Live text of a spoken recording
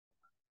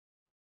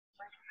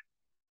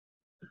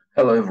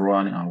Hello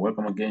everyone and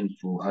welcome again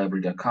to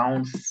Hybrid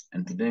Accounts,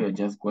 and today we're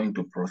just going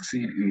to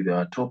proceed with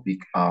our topic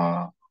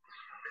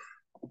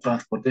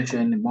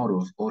transportation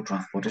models or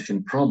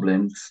transportation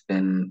problems,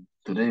 and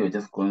today we're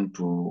just going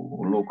to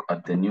look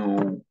at the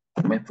new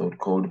method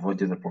called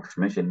Vogel's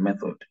approximation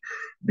method.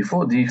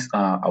 Before this,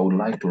 I would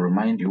like to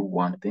remind you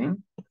one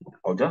thing.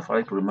 I would just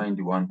like to remind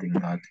you one thing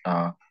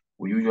that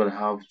we usually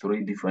have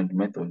three different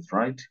methods,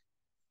 right?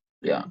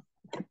 Yeah,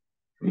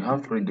 we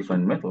have three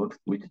different methods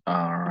which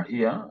are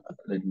here.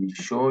 Let me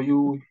show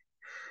you.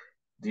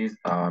 These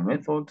are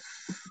methods.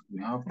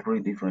 We have three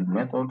different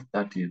methods.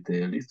 That is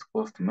the least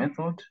cost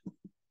method,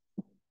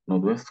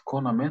 northwest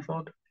corner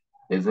method,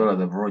 as well as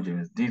the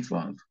Vogel's. These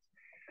ones.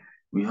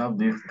 We have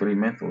these three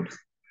methods.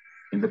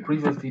 In the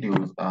previous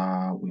videos,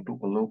 we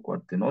took a look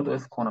at the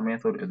northwest corner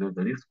method as well as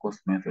the least cost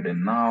method,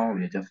 and now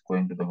we are just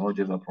going to the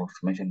Vogel's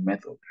approximation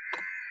method.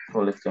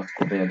 So let's just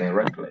go there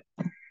directly.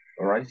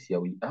 All right,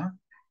 here we are.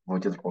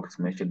 Vogel's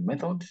approximation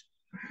method.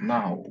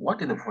 Now,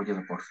 what is the Vogel's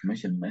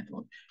approximation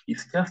method?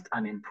 It's just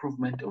an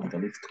improvement of the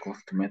least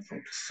cost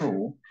method.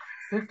 So,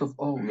 first of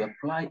all, we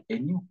apply a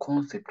new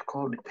concept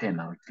called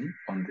penalty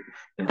on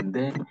and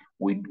then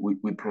we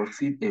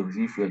proceed as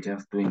if we are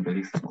just doing the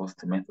least cost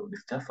method.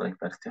 It's just like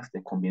that, it's just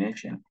a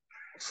combination.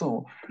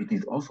 So it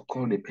is also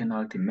called a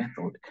penalty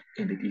method,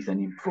 and it is an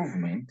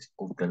improvement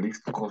of the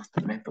least cost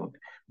method,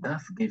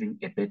 thus giving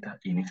a better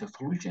initial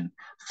solution.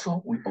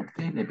 So we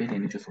obtain a better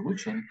initial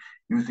solution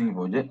using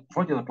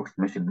Vogel's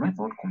approximation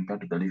method compared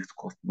to the least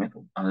cost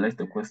method, unless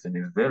the question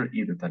is very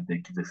easy that they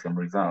give the same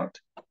result.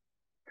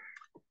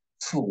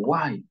 So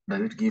why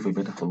does it give a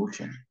better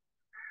solution?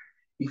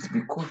 It's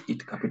because it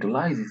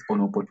capitalizes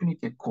on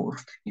opportunity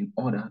cost in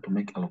order to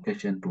make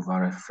allocation to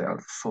various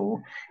cells. So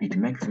it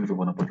makes use of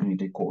an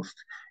opportunity cost.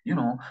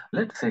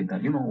 Let's say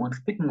that, when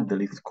speaking of the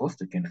least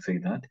cost, you can say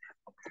that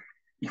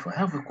if I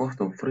have a cost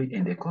of 3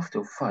 and a cost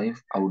of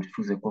 5, I would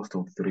choose a cost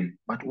of 3.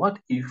 But what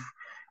if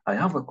I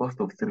have a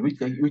cost of 3,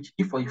 which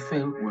if I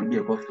fail will be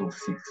a cost of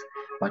 6,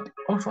 but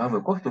also have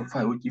a cost of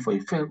 5, which if I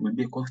fail will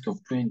be a cost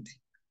of 20?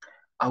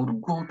 I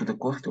would go to the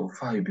cost of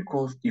 5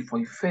 because if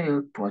I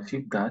fail to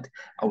achieve that,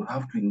 I would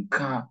have to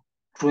incur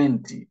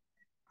 20,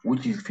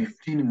 which is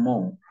 15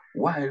 more,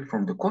 while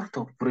from the cost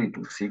of 3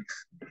 to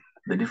 6,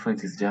 the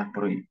difference is just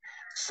 3.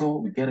 So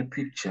we get a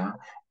picture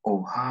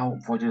of how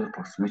Vogel's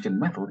approximation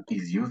method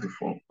is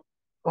useful.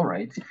 All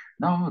right,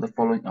 now the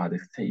following are the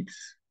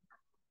steps.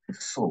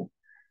 So,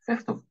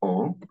 first of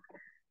all,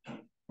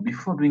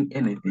 before doing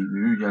anything, we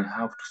usually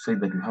have to say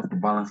that we have to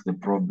balance the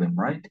problem,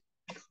 right?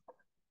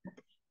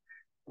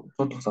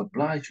 Total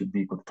supply should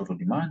be equal to total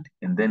demand,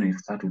 and then we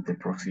start with the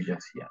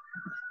procedures here.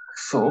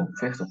 So,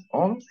 first of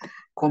all,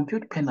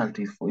 compute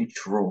penalties for each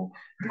row,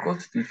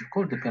 because if you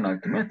call the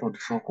penalty method,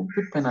 so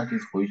compute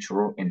penalties for each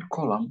row and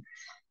column.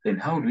 Then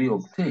how do we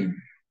obtain?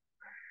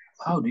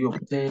 How do you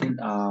obtain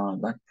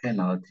that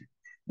penalty?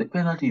 The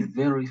penalty is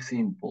very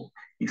simple.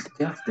 It's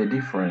just the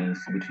difference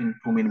between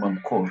two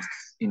minimum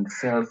costs in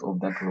cells of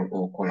that row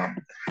or column.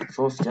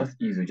 So it's just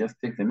easy. Just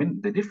take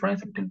the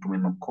difference between two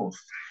minimum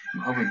costs.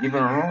 You have a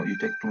given row, you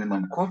take two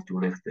minimum costs,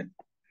 you less them.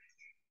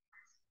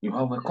 You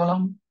have a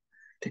column,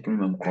 take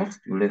minimum cost,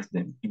 you less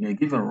them. In a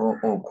given row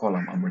or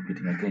column, I'm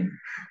repeating again.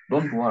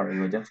 Don't worry,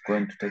 we're just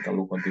going to take a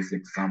look at this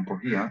example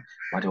here,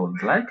 but I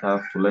would like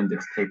us to learn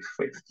the steps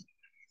first.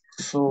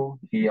 So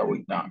here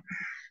we are.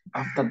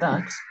 After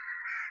that,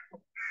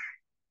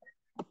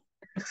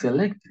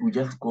 we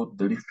just go to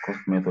the least cost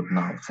method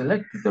now.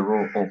 Select the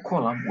row or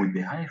column with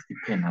the highest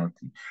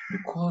penalty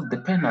because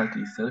the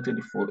penalty is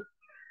selected for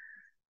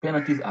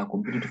penalties are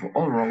computed for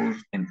all rows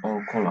and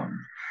all columns.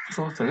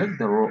 So select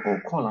the row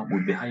or column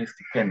with the highest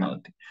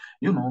penalty.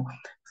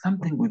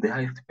 Something with the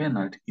highest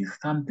penalty is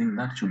something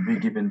that should be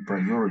given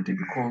priority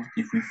because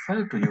if we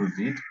fail to use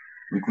it,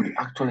 we could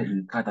actually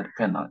incur that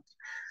penalty.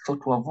 So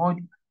to avoid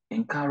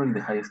incurring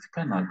the highest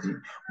penalty,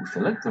 we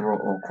select the row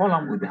or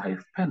column with the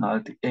highest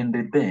penalty and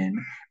then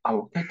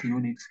allocate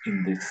units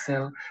in the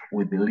cell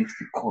with the least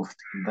cost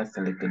in that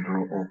selected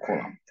row or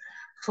column.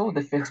 So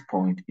the first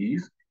point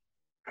is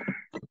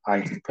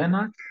highest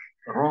penalty,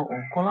 row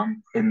or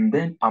column, and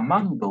then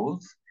among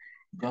those,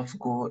 just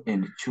go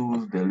and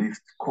choose the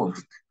least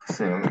cost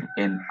cell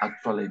and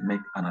actually make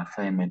an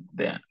assignment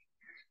there,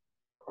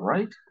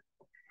 right?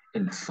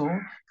 And so,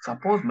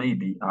 suppose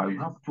maybe you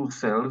have two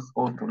cells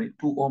or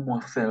two or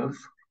more cells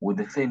with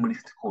the same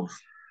least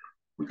cost.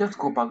 We just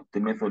go back to the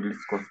method least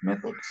cost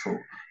method. So,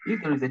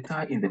 if there is a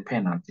tie in the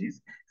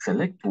penalties,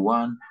 select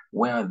one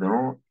where the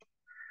row.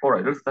 All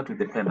right, let's start with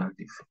the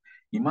penalties.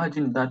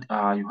 Imagine that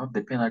you have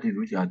the penalties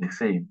which are the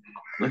same.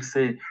 Let's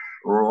say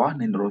row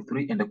 1 and row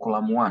 3 and the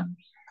column 1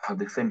 have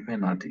the same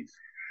penalties.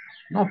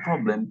 No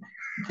problem.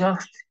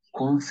 Just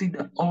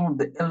consider all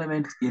the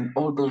elements in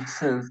all those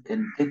cells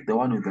and take the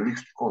one with the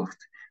least cost.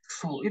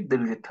 So if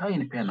there is a tie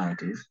in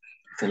penalties,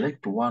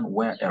 select one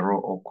where a row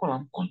or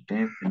column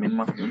contains the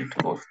minimum unit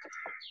cost.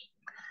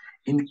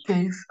 In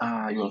case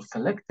you are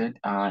selected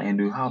and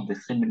you have the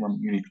same minimum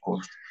unit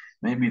cost,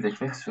 maybe the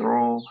first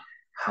row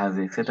has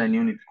a certain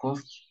unit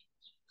cost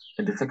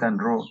and the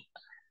second row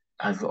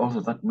as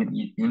also that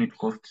unit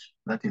cost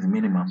that is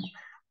minimum,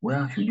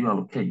 where should you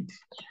allocate?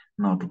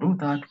 Now to do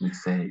that, we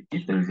say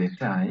if there is a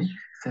tie,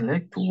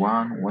 select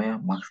one where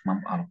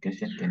maximum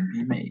allocation can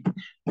be made.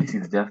 This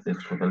is just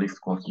for the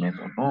least cost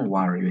method. Don't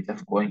worry, we're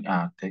just going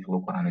to take a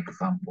look at an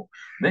example.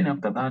 Then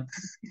after that,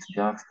 it's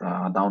just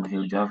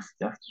downhill, just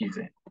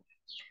easy.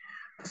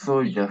 So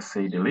you just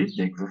say delete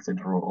the exhausted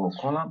row or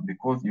column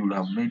because you will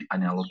have made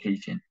an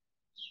allocation.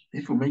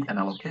 If you make an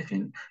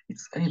allocation,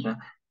 it's either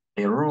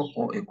a row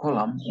or a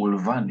column will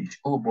vanish,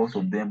 or both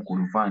of them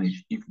could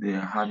vanish if they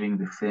are having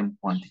the same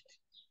quantity.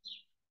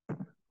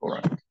 All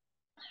right.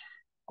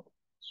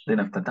 Then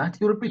after that,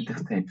 you repeat the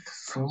steps.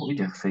 So we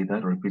just say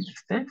that repeat the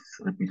steps,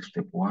 repeat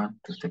step 1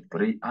 to step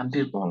 3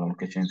 until all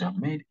allocations are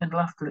made, and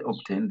lastly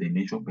obtain the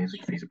initial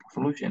basic feasible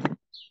solution.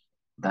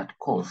 That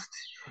cost.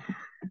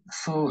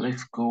 So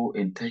let's go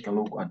and take a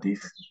look at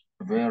this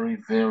very,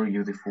 very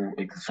useful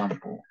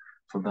example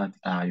so that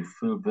you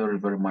feel very,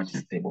 very much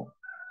stable.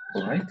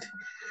 All right.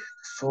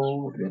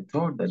 So we are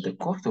told that the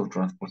cost of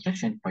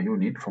transportation per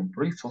unit from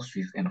 3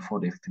 sources and 4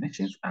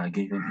 destinations are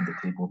given in the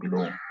table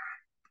below.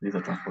 These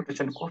are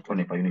transportation cost on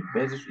a per unit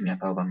basis in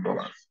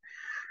 $1,000.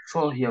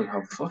 So here we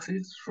have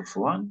sources, source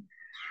 1,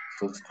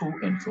 source 2,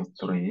 and source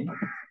 3.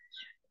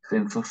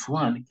 Then source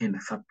 1 can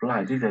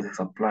supply, these are the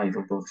supplies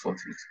of those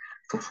sources.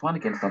 Source 1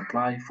 can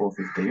supply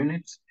 450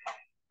 units,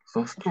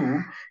 source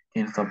 2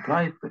 can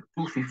supply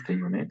 250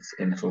 units,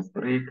 and source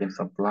 3 can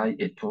supply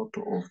a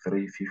total of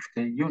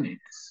 350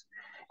 units.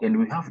 And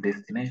we have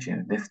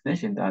destinations.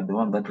 Destinations are the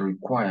ones that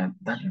require,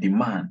 that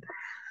demand.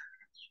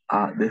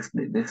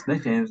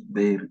 Destinations,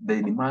 they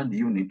demand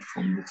units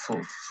from the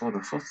source. So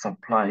the source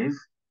supplies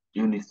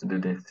units to the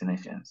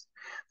destinations.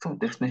 So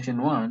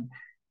destination 1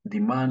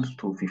 demands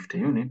 250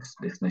 units.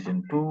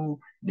 Destination 2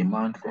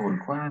 demands or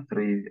requires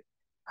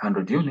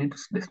 300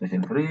 units.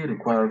 Destination 3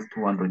 requires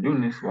 200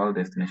 units, while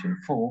destination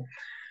 4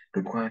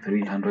 requires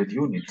 300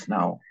 units.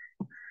 Now,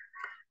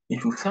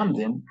 if you sum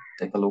them,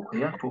 take a look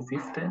here,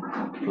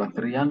 250 plus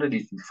 300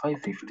 is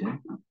 550,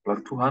 plus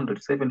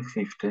 200,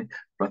 750,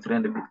 plus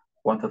 300,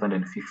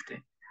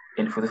 1050.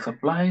 And for the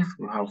supplies,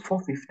 we have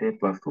 450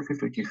 plus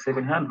 250, which is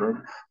 700,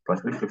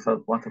 plus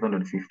 350,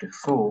 1050.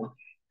 So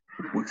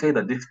we say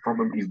that this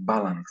problem is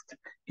balanced.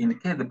 In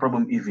case the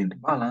problem isn't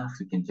balanced,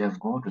 you can just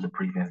go to the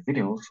previous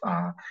videos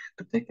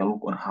to take a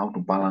look on how to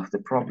balance the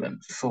problem.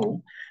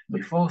 So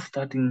before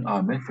starting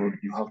our method,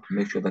 you have to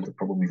make sure that the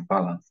problem is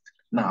balanced.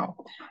 Now,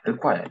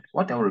 required.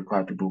 What are we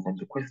required to do from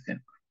the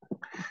question?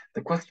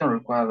 The question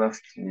requires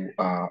us to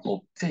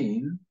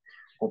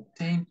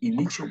obtain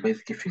initial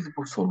basic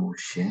feasible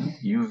solution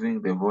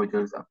using the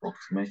Vogel's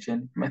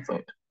approximation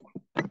method.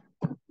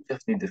 We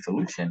just need the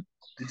solution.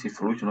 This is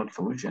solution, not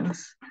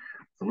solutions.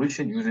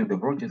 Solution using the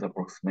Vogel's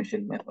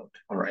approximation method.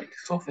 All right.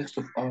 So first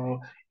of all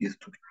is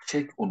to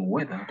check on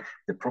whether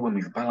the problem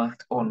is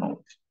balanced or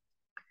not.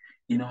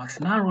 In our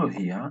scenario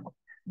here,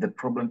 the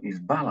problem is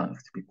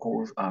balanced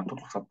because our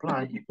total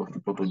supply equals to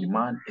total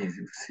demand, as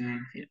you see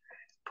here.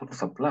 Total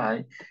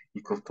supply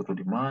equals total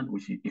demand,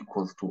 which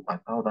equals to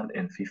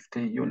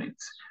 1,050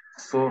 units.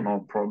 So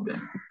no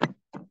problem,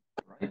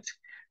 right?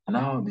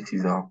 Now this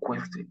is our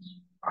question.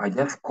 I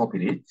just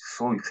copied it.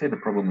 So we say the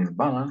problem is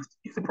balanced.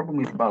 If the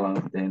problem is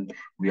balanced, then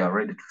we are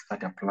ready to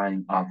start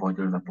applying our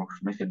Vogel's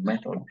approximation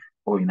method,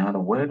 or in other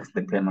words,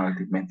 the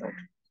penalty method.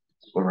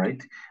 All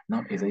right.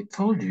 Now, as I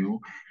told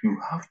you, you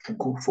have to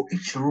go for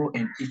each row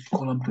and each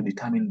column to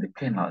determine the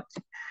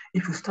penalty.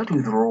 If you start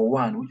with row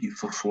 1, which is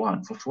source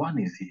 1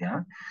 is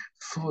here.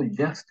 So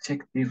just check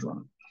this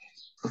one.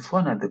 Source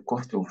 1 at the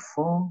cost of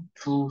 4,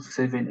 2,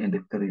 7,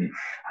 and 3.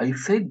 I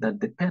said that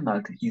the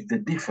penalty is the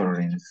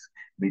difference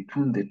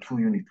between the two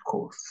unit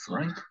costs,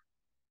 right?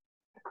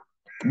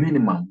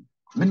 Minimum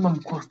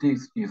cost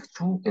is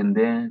 2, and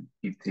then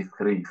it is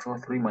 3. So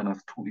 3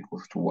 minus 2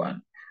 equals to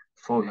 1.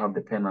 So we have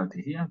the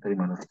penalty here, 3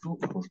 minus 2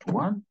 equals to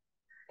 1.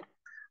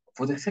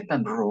 For the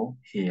second row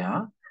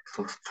here,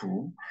 source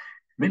 2,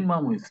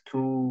 minimum is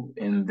 2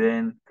 and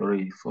then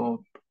 3.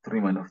 So 3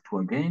 minus 2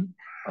 again,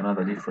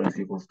 another difference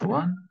equals to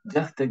 1.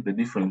 Just take the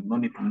difference, no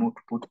need to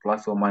put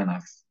plus or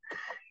minus.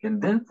 And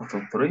then for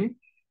source 3,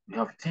 we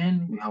have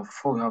 10, we have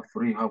 4, we have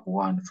 3, we have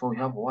 1. So we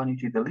have 1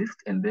 into the list,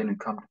 and then we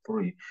come to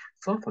 3.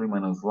 So 3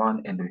 minus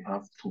 1, and we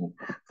have 2.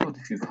 So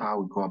this is how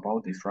we go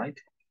about this, right?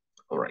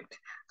 All right.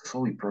 So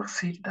we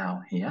proceed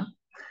down here.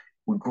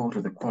 We go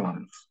to the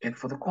columns. And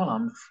for the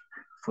columns,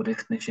 for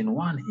destination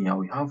 1 here,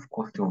 we have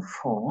cost of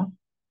 4,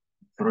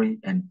 3,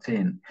 and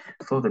 10.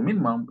 So the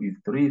minimum is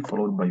 3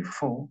 followed by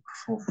 4,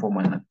 so 4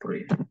 minus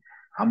 3.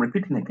 I'm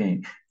repeating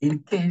again. In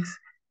case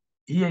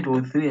here it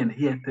was 3 and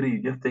here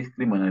 3, just take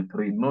 3 minus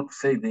 3. Not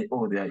say they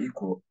are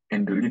equal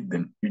and delete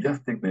them. You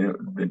just take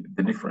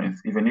the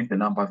difference, even if the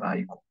numbers are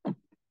equal.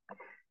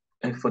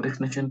 And for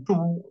destination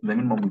 2, the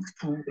minimum is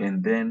 2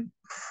 and then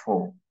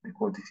 4,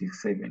 because this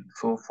is 7.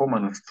 So 4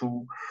 minus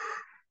 2,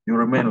 you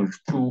remain with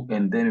 2,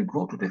 and then you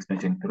go to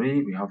destination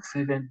 3. We have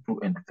 7, 2,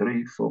 and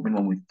 3. So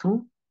minimum is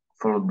 2,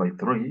 followed by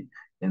 3,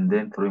 and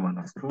then 3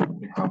 minus 2,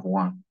 we have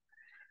 1.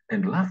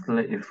 And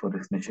lastly is for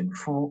destination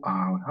 4,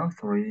 we have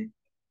 3,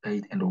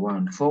 8 and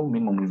 1. So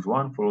minimum is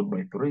 1 followed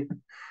by 3.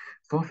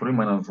 So 3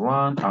 minus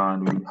 1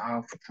 and we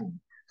have 2.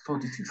 So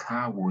this is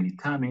how we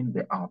determine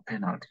our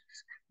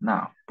penalties.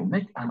 Now, to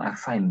make an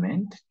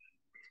assignment,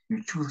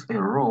 you choose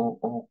a row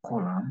or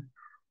column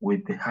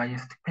with the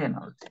highest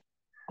penalty.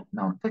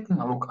 Now, taking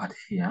a look at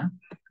here,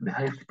 the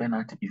highest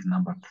penalty is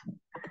number 2.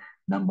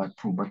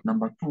 But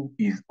number 2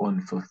 is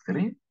on source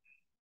 3.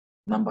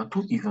 Number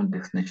 2 is on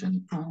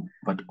destination 2,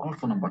 but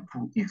also number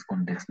 2 is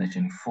on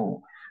destination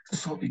 4.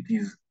 So it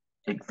is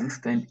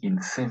existent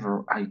in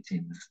several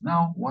items.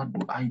 Now, what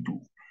do I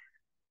do?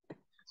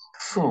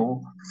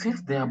 So,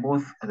 since they are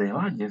both the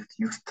largest,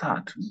 you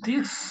start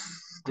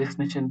this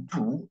destination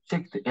 2,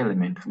 check the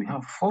elements. We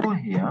have 4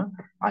 here,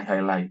 I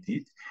highlight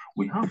it.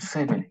 We have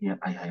 7 here,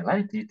 I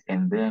highlight it.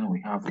 And then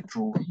we have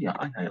 2 here,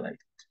 I highlight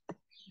it.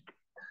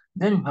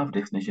 Then we have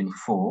destination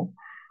 4.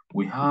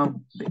 We have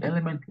the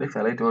element, let's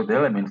highlight all the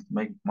elements to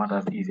make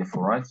matters easier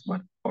for us,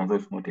 but although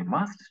it's not a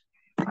must,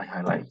 I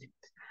highlight it.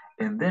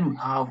 And then we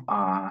have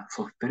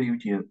source 3,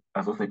 which is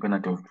also a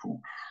penalty of 2.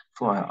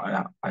 So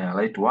I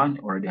highlight 1,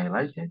 already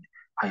highlighted.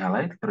 I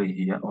highlight 3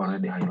 here,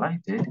 already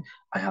highlighted.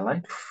 I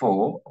highlight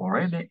 4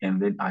 already,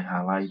 and then I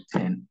highlight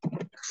 10.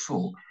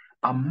 So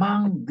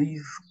among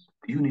these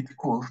unit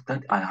costs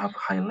that I have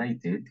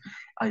highlighted,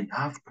 I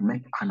have to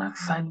make an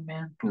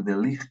assignment to the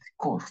least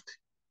cost.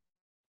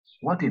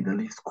 What is the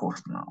least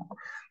cost now?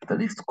 The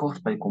least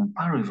cost by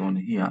comparison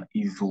here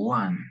is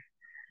 1.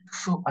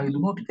 So I do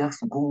not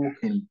just go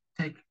and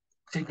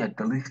check at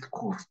the least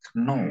cost.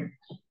 No.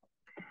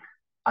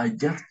 I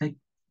just take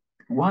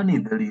 1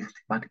 is the least,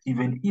 but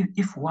even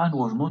if 1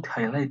 was not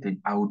highlighted,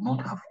 I would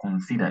not have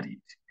considered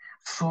it.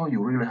 So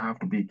you really have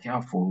to be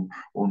careful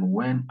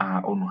on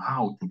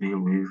how to deal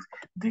with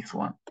this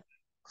one.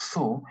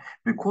 So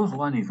because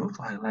 1 is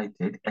also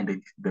highlighted and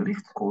it's the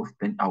least cost,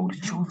 then I would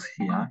choose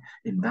here,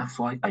 and that's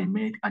why I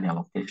made an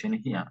allocation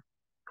here.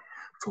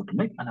 So to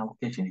make an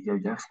allocation here,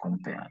 just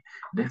compare.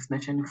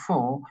 Destination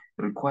 4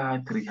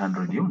 requires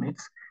 300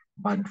 units,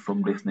 but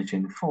from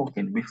destination 4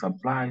 can be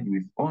supplied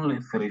with only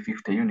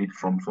 350 units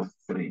from source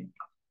 3.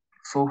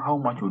 So how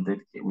much would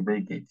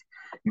they get?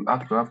 You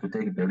actually have to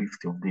take the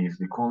list of these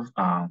because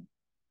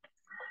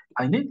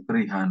I need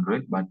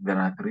 300, but there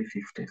are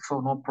 350. So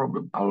no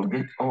problem. I'll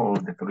get all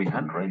the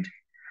 300.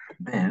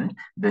 Then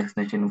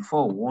destination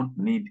 4 won't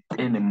need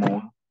any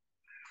more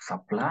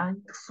supply,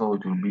 so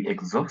it will be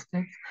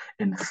exhausted.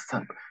 And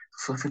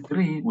source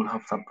 3 will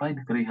have supplied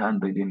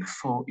 300, and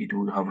so it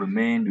will have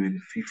remained with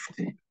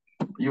 50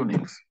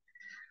 units.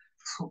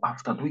 So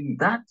after doing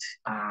that,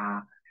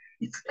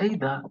 it's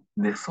either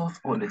the source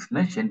or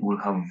destination will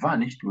have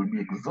vanished, will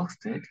be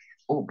exhausted,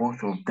 or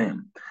both of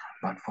them.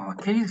 But for our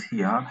case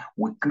here,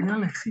 we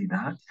clearly see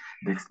that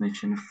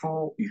destination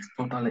 4 is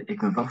totally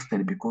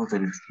exhausted because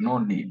there is no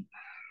need.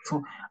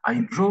 So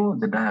I draw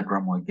the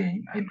diagram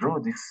again. I draw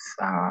this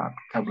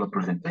tabular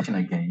presentation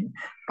again,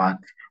 but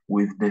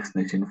with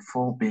destination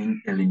 4 being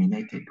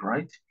eliminated,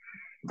 right?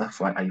 That's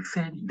why I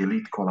said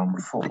delete column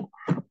 4.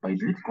 By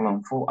delete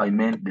column 4, I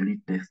meant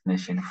delete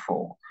destination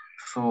 4.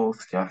 So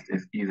it's just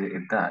as easy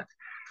as that.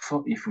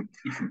 So if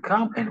you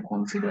come and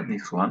consider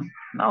this one,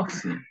 now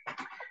see,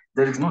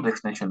 there is no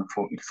destination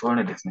 4. It's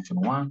only destination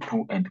 1,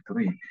 2, and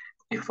 3.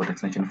 If for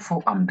destination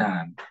 4, I'm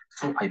done.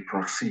 So I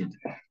proceed.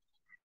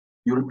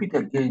 You repeat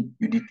again,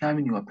 you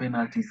determine your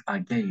penalties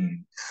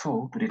again.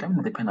 So to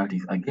determine the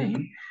penalties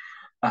again,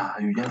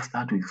 you just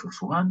start with source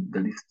 1.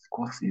 The list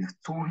cost is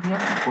 2 here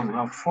because we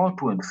have 4,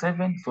 2, and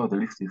 7. So the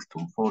list is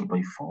 2 followed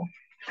by 4.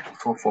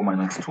 So 4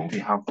 minus 2, we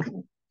have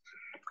 2.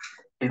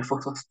 And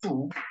for source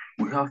 2,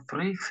 we have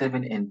 3,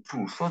 7, and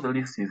 2. So the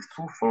list is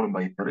 2 followed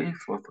by 3.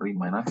 So 3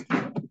 minus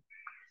 2.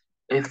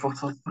 And for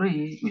source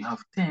 3, we have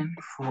 10,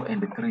 4,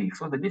 and 3.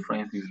 So the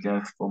difference is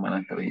just 4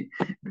 minus 3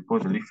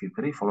 because the list is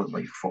 3 followed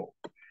by 4.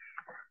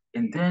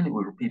 And then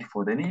we repeat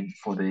for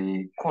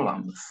the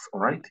columns,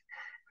 all right?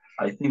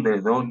 I think there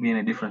won't be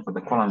any difference for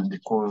the columns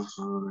because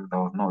there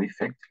was no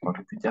effect, but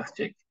if you just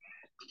check.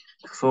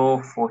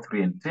 So 4,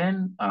 3, and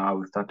 10,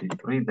 we start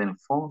with 3, then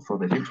 4, so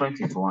the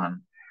difference is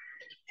 1.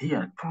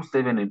 Here, 2,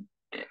 7,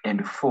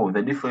 and 4,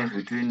 the difference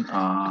between 2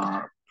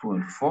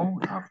 and 4,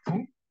 we have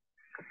 2.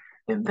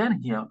 And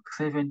then here,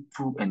 7,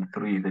 2, and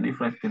 3, the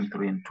difference between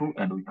 3 and 2,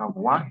 and we have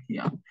 1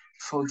 here.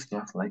 So it's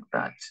just like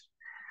that.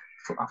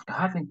 So after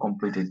having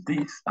completed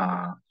this,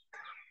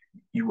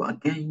 you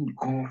again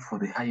go for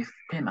the highest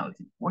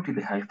penalty. What is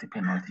the highest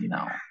penalty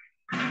now?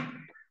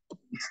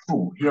 It's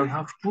 2. Here we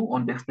have 2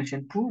 on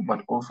destination 2,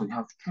 but also we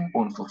have 2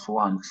 on source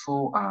 1.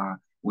 So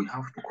we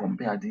have to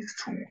compare these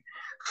two.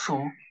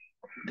 So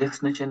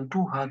destination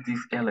 2 has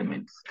these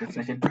elements.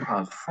 Destination 2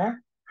 has 4.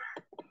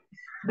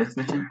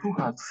 Destination 2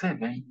 has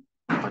 7,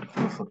 but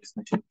also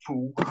destination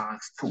 2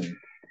 has 2.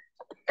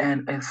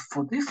 And as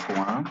for this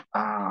one,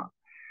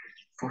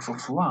 for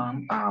source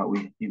 1,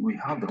 we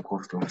have the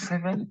cost of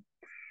 7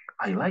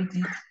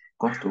 highlighted,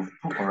 cost of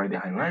 2 already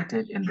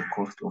highlighted, and the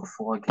cost of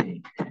 4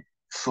 again.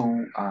 So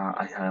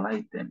I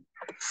highlight them.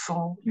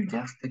 So you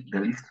just take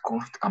the least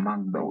cost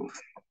among those.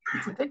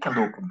 If you take a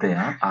look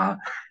there,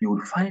 you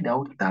will find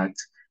out that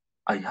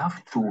I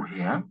have 2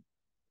 here,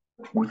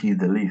 which is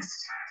the least.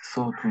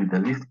 So 2 is the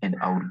least, and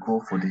I would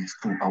go for this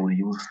 2. I will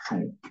use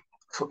 2.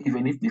 So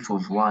even if this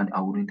was 1,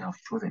 I wouldn't have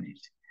chosen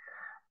it.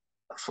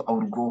 So I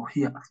would go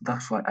here.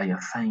 That's why I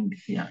assigned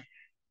here.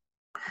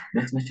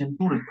 Destination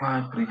 2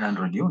 requires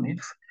 300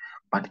 units,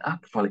 but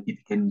actually it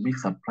can be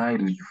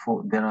supplied with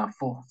there are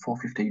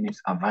 450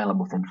 units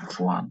available from source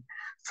 1.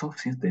 So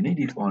since the need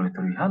is only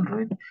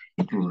 300,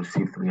 it will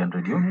receive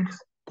 300 units.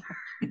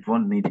 It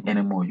won't need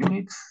any more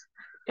units.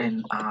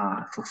 And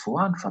source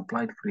 1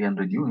 supplied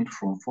 300 units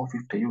from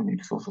 450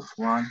 units. So source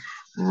 1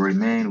 will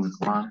remain with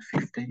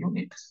 150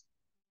 units.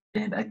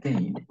 And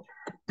again,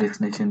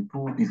 destination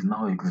 2 is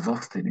now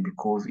exhausted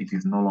because it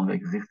is no longer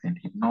existent.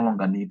 It no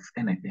longer needs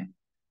anything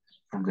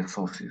from the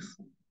sources.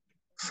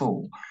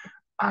 So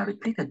I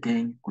repeat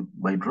again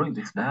by drawing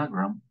this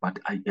diagram, but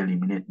I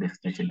eliminate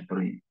destination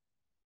 3.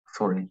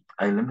 Sorry,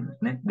 I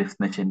eliminate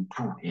destination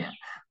 2 here.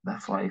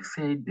 That's why I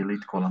said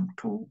delete column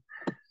 2.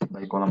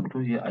 By column 2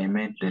 here, I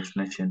meant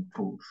destination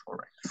 2.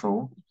 Sorry.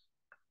 So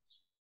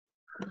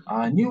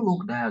our new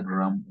look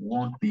diagram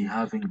won't be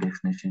having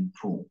destination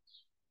 2,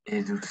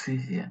 as you see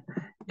here.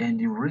 And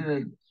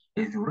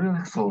as you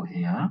really saw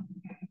here,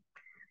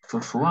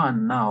 source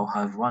 1 now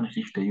has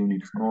 150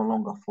 units, no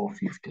longer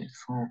 450.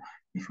 So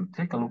if you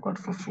take a look at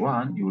source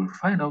 1, you will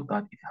find out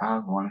that it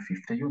has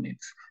 150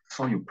 units.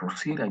 So you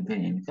proceed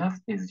again,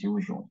 just as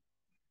usual.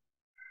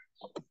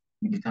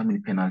 You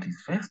determine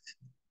penalties first.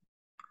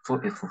 So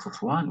as for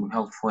source 1, we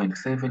have 4 and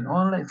 7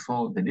 only,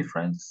 so the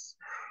difference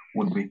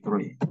would be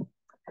 3.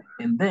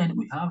 And then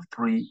we have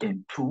 3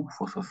 and 2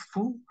 for source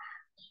 2,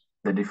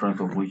 the difference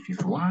of which is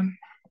 1.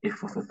 If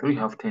for source 3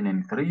 have 10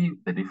 and 3,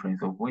 the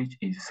difference of which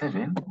is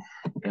 7.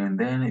 And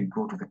then you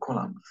go to the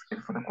columns.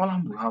 And for the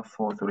columns, we have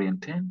 4, 3,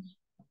 and 10.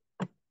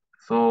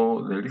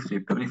 So the list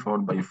is 3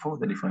 followed by 4,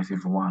 the difference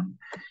is 1.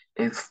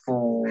 As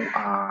for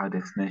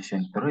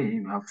destination 3,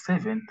 we have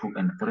 7, 2,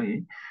 and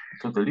 3.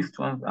 So the least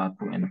ones are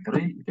 2 and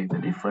 3, you take the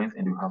difference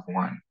and you have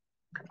 1.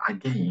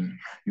 Again,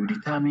 you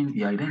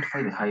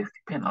identify the highest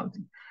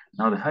penalty.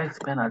 Now the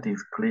highest penalty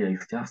is clear,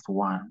 it's just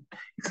 1.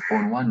 It's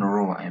on one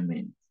row, I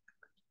mean.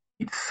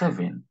 It's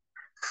 7.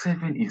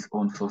 7 is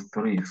on source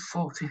 3.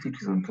 So since it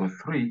is on source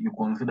 3, you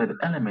consider the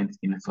elements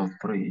in source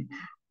 3,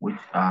 which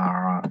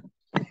are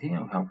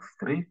here we have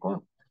 3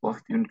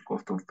 unit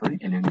cost of 3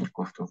 and unit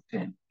cost of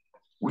 10.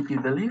 Which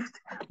is the least?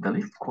 The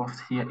least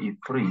cost here is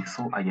 3.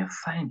 So I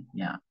assign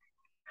here.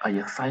 I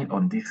assign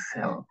on this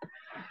cell.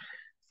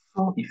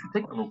 So if you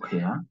take a look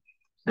here,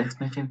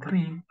 destination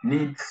 3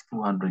 needs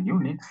 200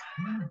 units,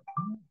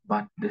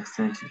 but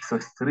destination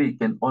source 3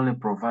 can only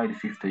provide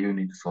 50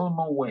 units. So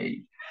no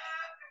way.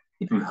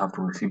 It will have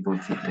to receive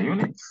those 50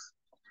 units.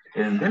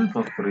 And then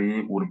source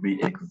 3 will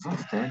be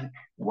exhausted,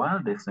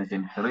 while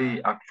destination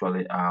 3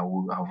 actually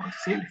will have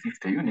received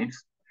 50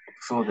 units.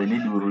 So the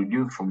need will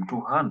reduce from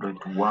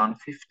 200 to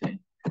 150.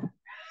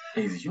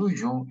 As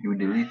usual, you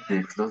delete the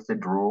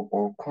exhausted row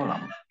or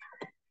column.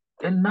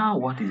 And now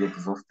what is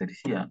exhausted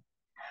here?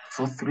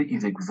 So 3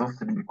 is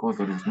exhausted because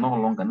there is no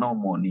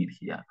more need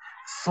here.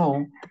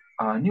 So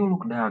new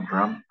look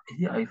diagram,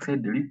 here I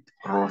said delete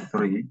row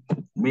 3,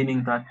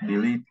 meaning that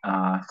delete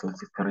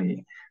source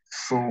 3.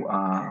 So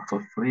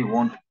source 3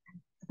 will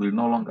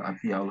no longer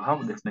appear. I'll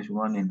have destination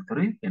 1 and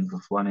 3 and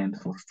source 1 and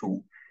source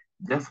 2.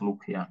 Just look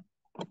here.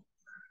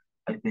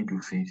 I think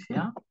you see it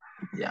here.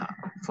 Yeah,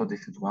 so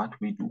this is what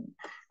we do.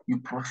 You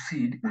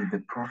proceed with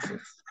the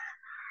process.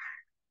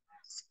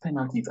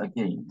 Penalties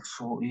again.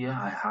 So here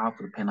I have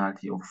the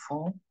penalty of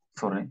 4,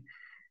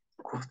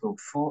 cost of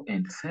 4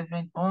 and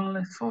 7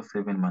 only. So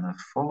 7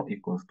 minus 4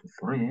 equals to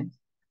 3.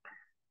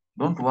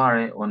 Don't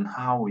worry on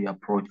how we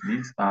approach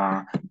this.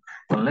 On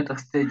later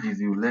stages,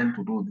 you learn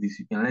to do this.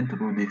 You can learn to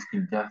do this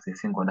in just a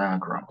single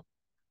diagram.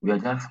 We are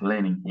just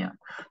learning here.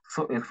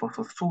 So as for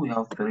source 2, we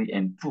have 3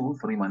 and 2.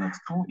 3 minus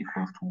 2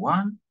 equals to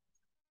 1.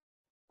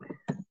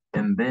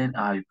 And then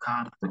you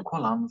come to the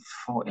columns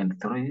 4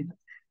 and 3.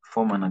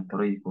 4 minus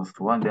 3 equals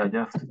to 1. They're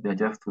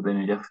just 2, then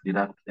you just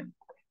deduct them.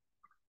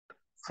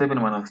 7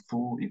 minus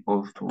 2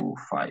 equals to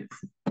 5.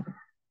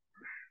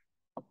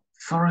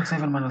 Sorry,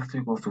 7 minus 2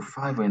 equals to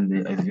 5,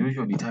 and as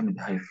usual, determine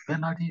the highest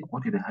penalty.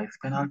 What is the highest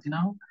penalty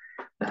now?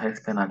 The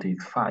highest penalty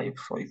is 5.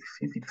 So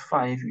since it's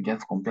 5, you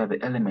just compare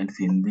the elements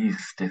in this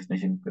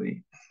destination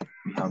 3.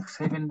 We have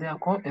 7 there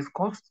as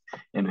cost,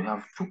 and we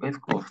have 2 as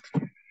cost.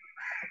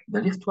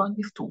 The least one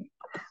is 2.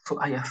 So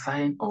I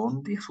assign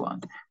on this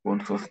one,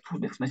 on source 2,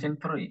 destination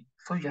 3.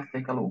 So just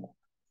take a look.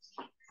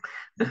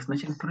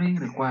 Destination 3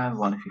 requires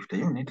 150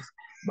 units,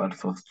 but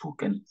source 2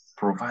 can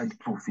provide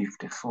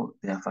 250, so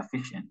they are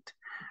sufficient.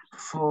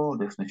 So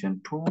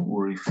destination 2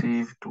 will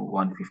receive to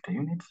 150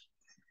 units.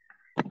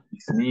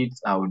 Its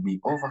needs will be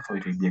over, so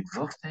it will be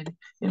exhausted.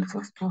 And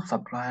source 2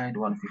 supplied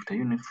 150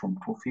 units from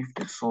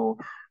 250, so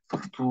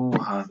source 2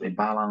 has a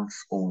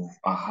balance of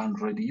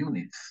 100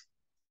 units.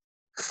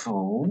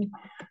 So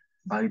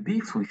by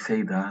this, we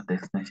say that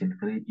destination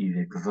 3 is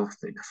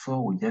exhausted.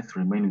 So we just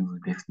remain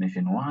with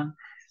destination 1,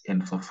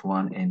 and source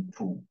 1 and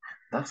 2.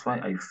 That's why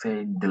I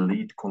say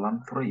delete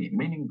column 3,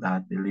 meaning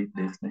that delete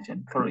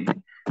destination 3.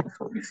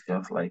 So it's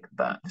just like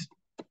that.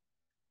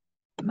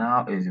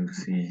 Now, as you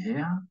see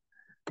here,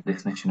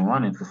 destination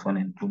 1 and source 1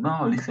 and 2.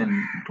 Now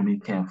listen to me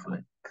carefully.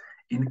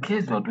 In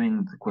case you are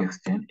doing the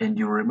question and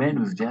you remain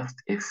with just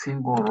a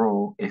single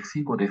row, a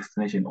single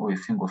destination, or a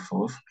single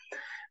source,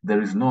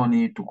 there is no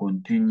need to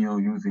continue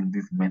using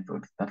this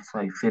method. That's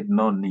why I said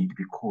no need,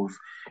 because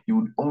you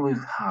would always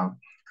have,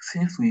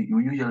 since we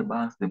usually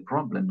balance the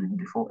problem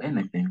before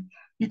anything,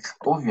 it's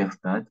obvious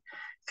that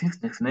since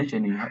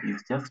destination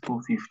is just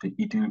 250,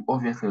 it will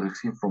obviously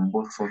receive from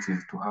both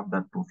sources to have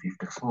that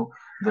 250. So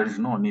there is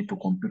no need to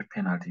compute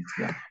penalties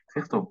here.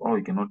 First of all,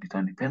 you cannot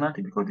determine the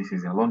penalty because this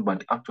is a loan,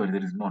 but actually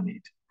there is no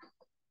need.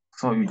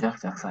 So you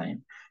just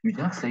assign. You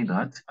just say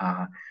that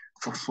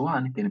source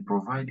 1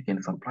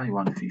 can supply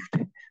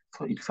 150.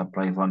 So it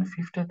supplies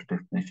 150 to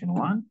destination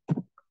 1,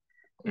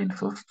 and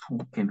source 2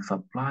 can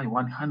supply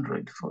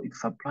 100. So it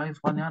supplies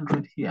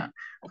 100 here.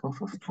 So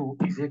source 2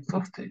 is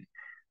exhausted.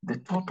 The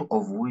total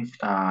of which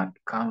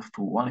comes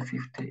to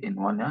 150 and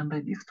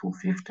 100 is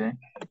 250.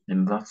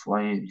 And that's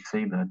why you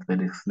say that the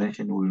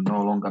destination will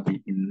no longer be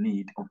in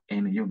need of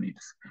any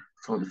units.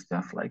 So it's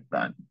just like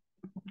that.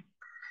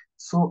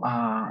 So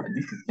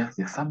this is just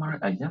a summary.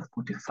 I just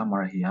put a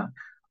summary here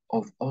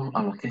of all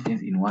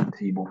allocations in one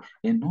table.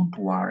 And don't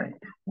worry,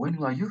 when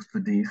you are used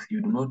to this,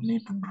 you do not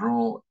need to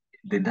draw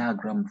the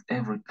diagrams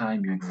every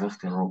time you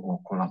exhaust a row or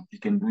column. You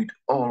can do it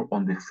all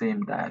on the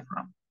same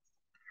diagram.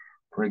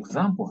 For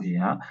example,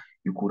 here,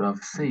 you could have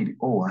said,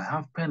 oh, I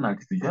have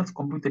penalties. You just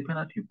compute the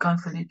penalty, you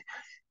cancel it.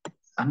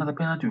 Another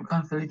penalty, you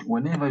cancel it.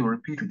 Whenever you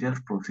repeat, you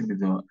just proceed with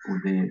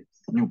the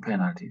new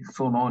penalty.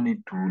 So no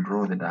need to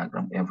draw the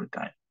diagram every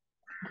time.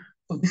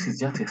 So this is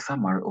just a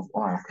summary of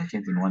all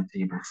allocations in one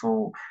table,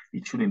 so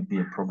it shouldn't be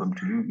a problem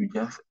to you.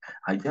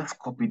 I just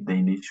copied the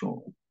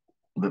initial,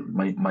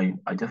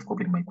 I just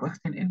copied my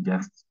question and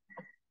just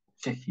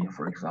check here,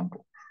 for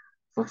example.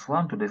 Source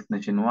 1 to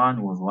destination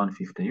 1 was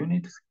 150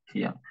 units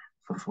here.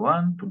 Source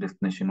 1 to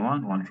destination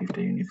 1,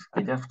 150 units.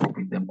 I just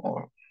copied them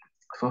all.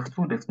 Source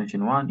 2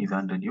 destination 1 is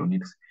 100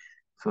 units.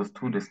 Source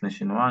 2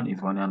 destination 1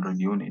 is 100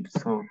 units.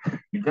 So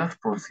you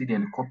just proceed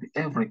and copy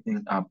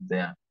everything up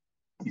there.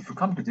 If you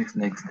come to this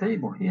next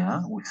table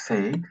here, we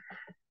said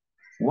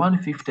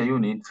 150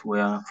 units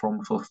were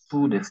from source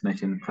 2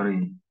 destination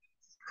 3.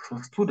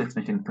 Source 2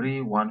 destination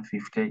 3,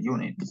 150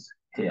 units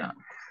here.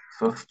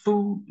 Source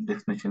 2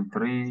 destination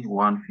 3,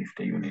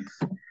 150 units.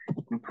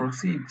 You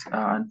proceed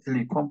until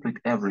you complete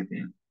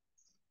everything.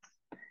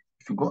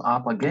 If you go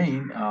up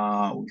again,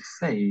 we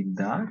say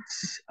that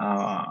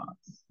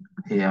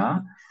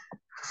here,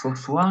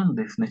 source 1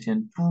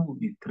 destination 2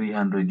 is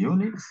 300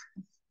 units.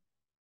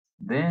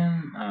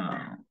 Then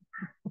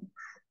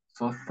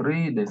source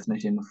 3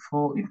 destination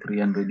 4 is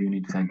 300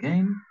 units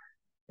again.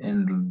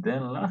 And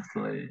then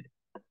lastly,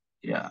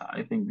 yeah,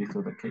 I think this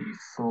was the case.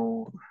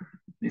 So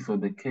this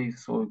was the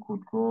case, so we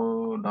could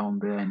go down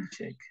there and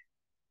check.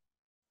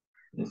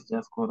 Let's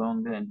just go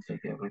down there and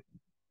check everything.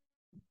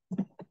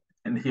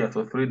 And here,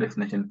 so 3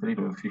 destination 3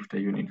 was 50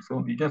 units.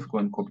 So you just go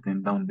and copy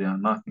them down there,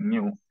 nothing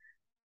new.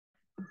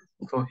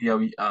 So here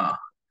we are.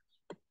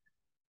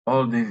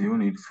 All these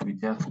units we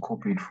just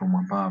copied from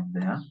above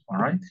there, all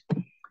right?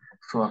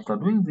 So after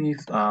doing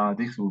this,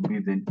 this will be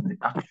the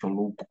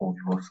actual look of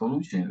your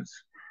solutions.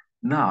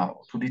 Now,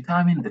 to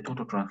determine the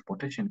total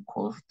transportation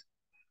cost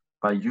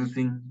by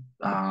using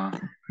the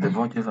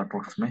Vogel's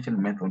approximation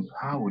method,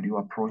 how would you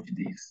approach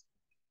this?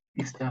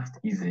 It's just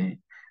easy.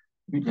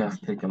 You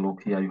just take a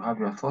look here. You have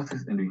your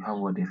sources and you have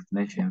your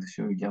destinations.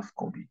 So you just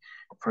copy.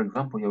 For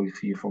example, here we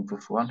see from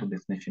source 1 to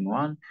destination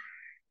 1,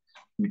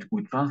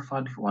 we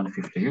transferred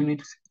 150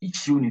 units.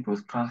 Each unit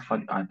was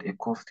transferred at a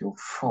cost of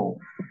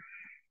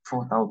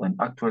 4,000.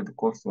 Actually, the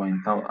cost were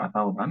in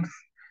thousands.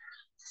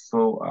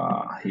 So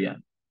here,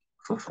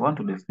 source 1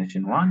 to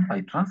destination 1,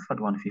 I transferred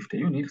 150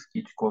 units,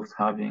 each cost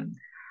having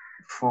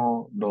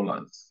 $4.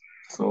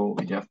 So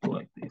we just do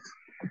like this.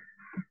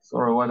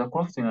 Sorry, were the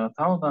costs in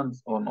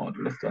thousands or not?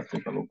 Let's just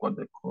take a look what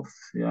the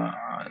costs here.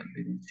 I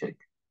didn't check.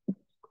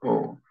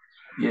 Oh,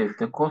 yes,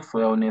 the costs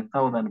were on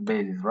 1,000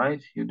 basis,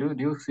 right? Do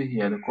you see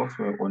here the costs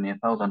were on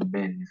 1,000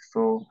 basis?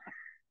 So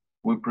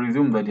we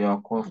presume that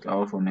your costs are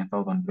also on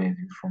 1,000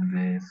 basis from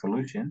the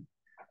solution.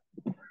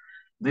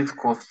 These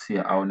costs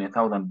here are on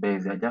 1,000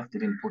 basis. I just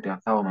didn't put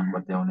 1,000,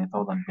 but they're on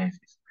 1,000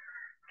 basis.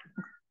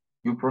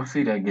 You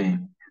proceed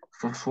again.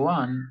 Source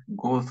 1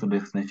 goes to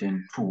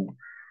destination 2.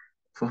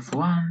 Source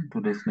 1 to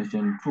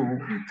destination 2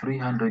 is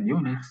 300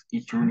 units,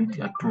 each unit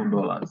at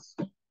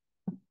 $2.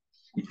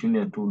 Each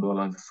unit at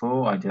 $2.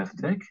 So I just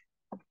take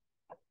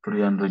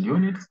 300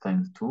 units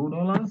times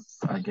 $2,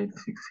 I get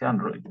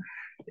 600.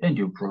 And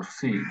you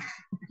proceed.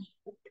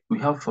 We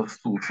have source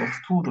 2. Source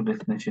 2 to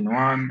destination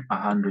 1,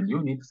 100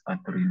 units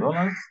at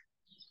 $3.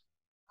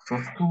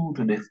 Source 2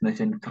 to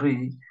destination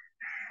 3,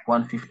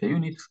 150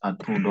 units at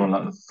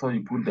 $2. So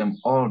you put them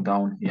all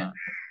down here.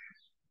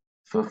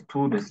 Source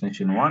 2,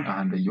 destination 1,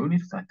 100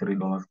 units at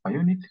 $3 per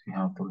unit, we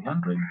have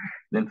 300.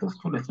 Then source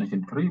 2,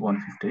 destination 3,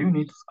 150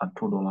 units at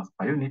 $2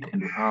 per unit,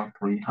 and we have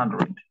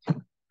 300.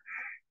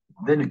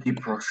 Then we keep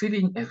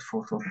proceeding. As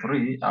for source 3,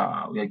 we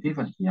are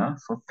given here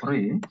source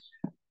 3.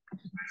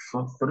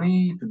 Source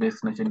 3 to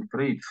destination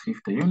 3, it's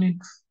 50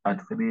 units at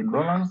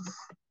 $3.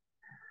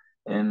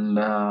 And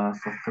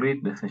source 3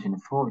 to destination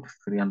 4, it's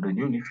 300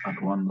 units at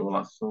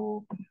 $1.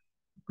 So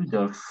we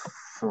just,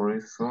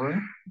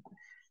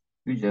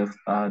 we just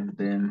add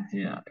them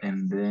here,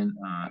 and then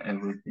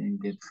everything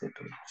gets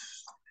settled.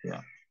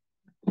 Yeah,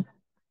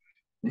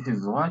 this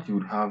is what you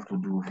would have to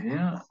do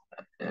here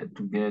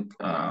to get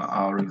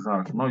our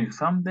result. Now you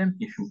sum them.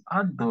 If you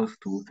add those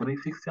two,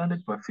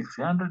 600 plus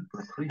 600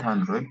 plus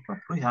 300 plus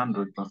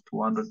 300 plus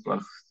 200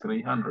 plus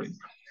 300,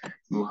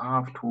 you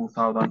have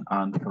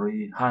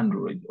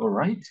 2,300. All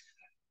right.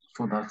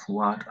 So that's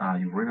what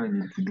you really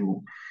need to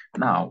do.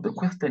 Now, the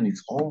question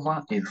is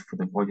over is for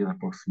the Vogel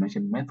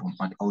approximation method,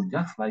 but I would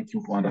just like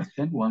you to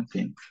understand one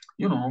thing.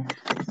 You know,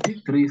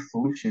 these three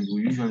solutions,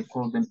 we usually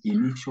call them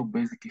initial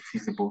basic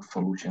feasible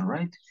solution,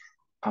 right?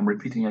 I'm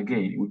repeating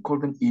again, we call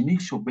them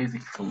initial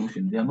basic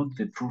solutions. They are not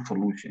the true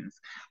solutions.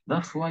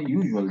 That's why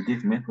usually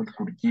this method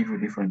could give you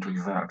different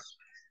results.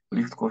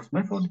 Least cost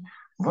method,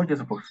 Vogel's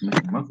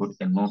approximation method,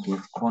 and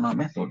northwest corner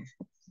method.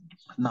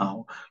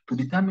 Now, to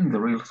determine the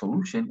real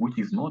solution, which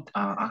is not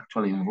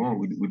actually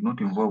involved, we're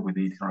not involved with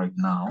it right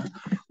now,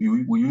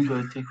 we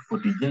usually check for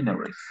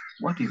degeneracy.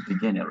 What is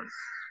degeneracy?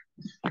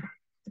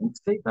 We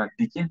say that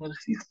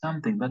degeneracy is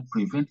something that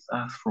prevents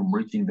us from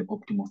reaching the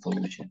optimal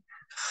solution.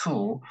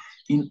 So,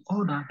 in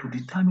order to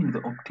determine the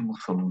optimal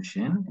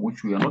solution,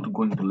 which we are not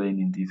going to learn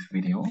in this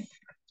video,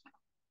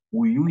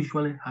 we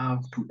usually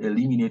have to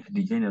eliminate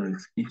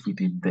degeneracy if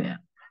it is there.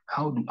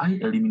 How do I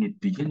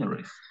eliminate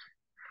degeneracy?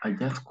 I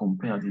just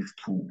compare these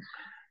two.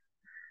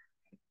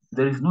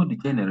 There is no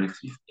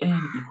degeneracy if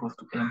n equals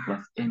to n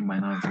plus n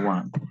minus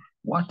 1.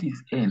 What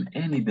is n?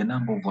 N is the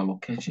number of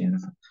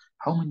allocations.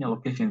 How many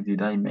allocations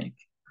did I make?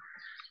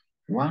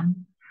 1,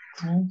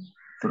 2,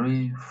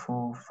 3,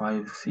 4,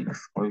 5,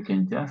 6. Or you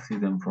can just see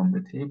them from the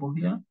table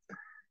here.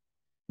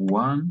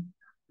 1,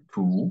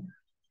 2,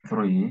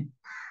 3,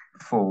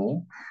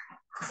 4,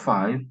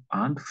 5,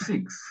 and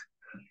 6.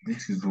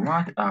 This is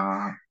what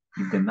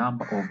is the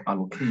number of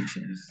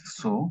allocations.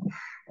 So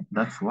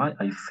that's why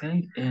I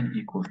say n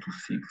equals to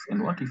 6.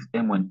 And what is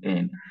m and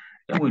n?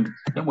 M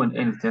and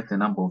n is just the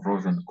number of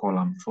rows and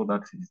columns, so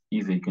that is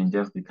easy. You can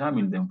just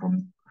determine them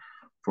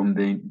from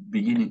the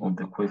beginning of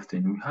the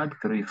question. We had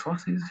 3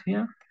 sources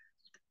here,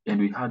 and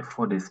we had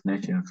 4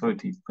 destinations, so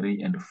it is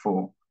 3 and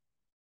 4.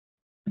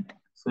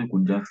 So you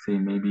could just say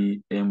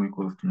maybe m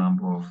equals to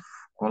number of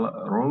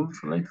rows,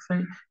 let's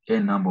say,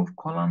 n number of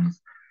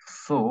columns.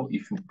 So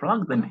if you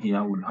plug them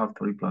here, we'll have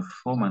 3 plus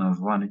 4 minus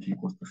 1, which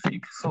equals to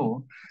 6.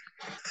 So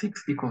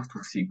 6 equals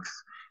to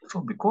 6.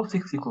 So because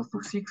 6 equals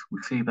to 6,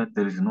 we say that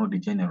there is no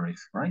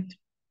degeneracy, right?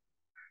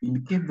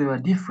 In case they were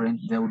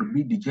different, there would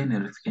be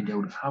degeneracy, and I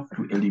would have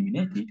to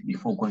eliminate it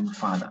before going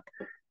further.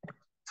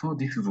 So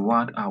this is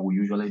what we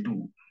usually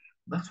do.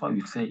 That's why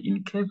we say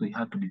in case we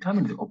had to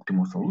determine the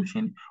optimal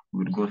solution, we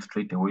would go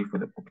straight away for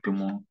the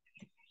optimal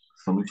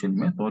solution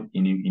method.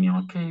 In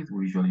our case,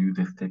 we usually use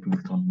the stepping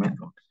stone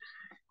method.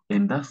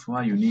 And that's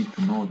why you need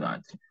to know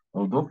that.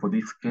 Although for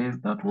this case,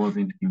 that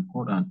wasn't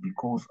important,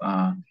 because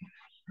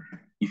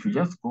if you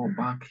just go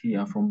back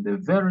here from the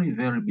very,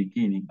 very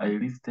beginning, I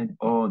listed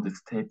all the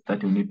steps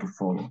that you need to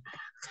follow.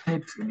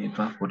 Steps in a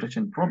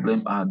transportation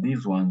problem are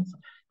these ones.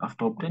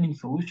 After obtaining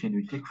solution,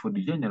 you check for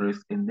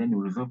degeneracy, and then you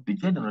resolve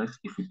degeneracy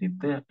if it is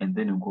there, and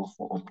then you go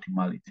for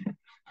optimality.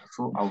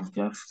 So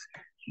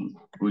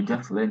we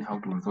just learn how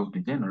to resolve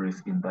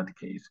degeneracy in that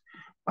case.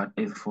 But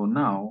as for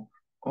now,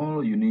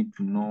 all you need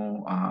to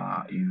know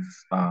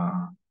is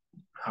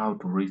how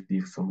to reach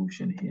this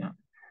solution here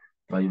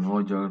by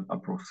Vogel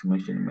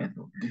approximation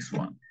method. This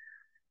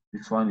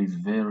one is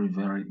very,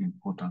 very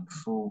important.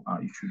 So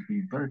you should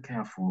be very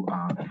careful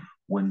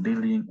when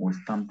dealing with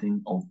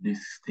something of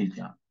this stage.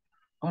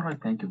 All right,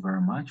 thank you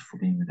very much for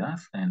being with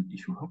us. And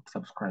if you hope to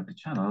subscribe to the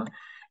channel,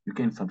 you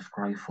can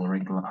subscribe for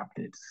regular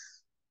updates.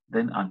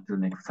 Then until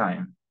next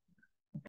time.